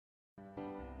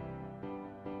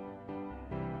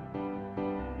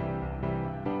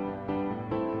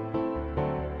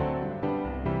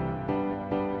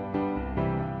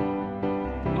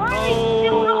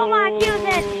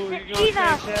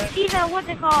He's a, what's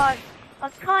it called? A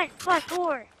cunt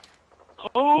 +4.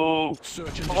 Oh!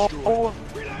 Oh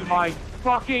my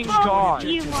fucking god!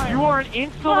 You are an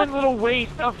insolent little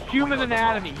waste of human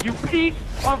anatomy, you piece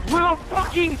of little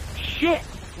fucking shit!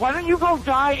 Why don't you go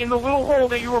die in the little hole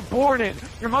that you were born in?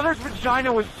 Your mother's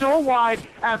vagina was so wide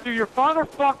after your father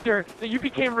fucked her that you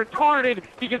became retarded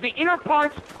because the inner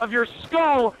parts of your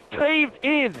skull caved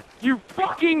in. You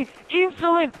fucking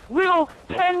insolent little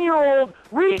 10-year-old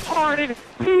retarded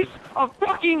piece of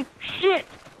fucking shit!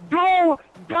 Go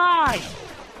die!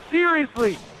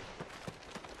 Seriously!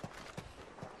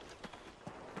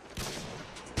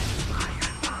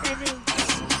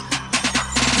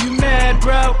 You mad,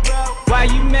 bro? Why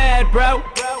you mad, bro?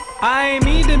 I ain't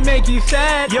mean to make you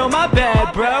sad. Yo, my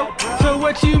bad, bro. So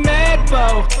what you mad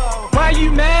for? Why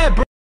you mad, bro?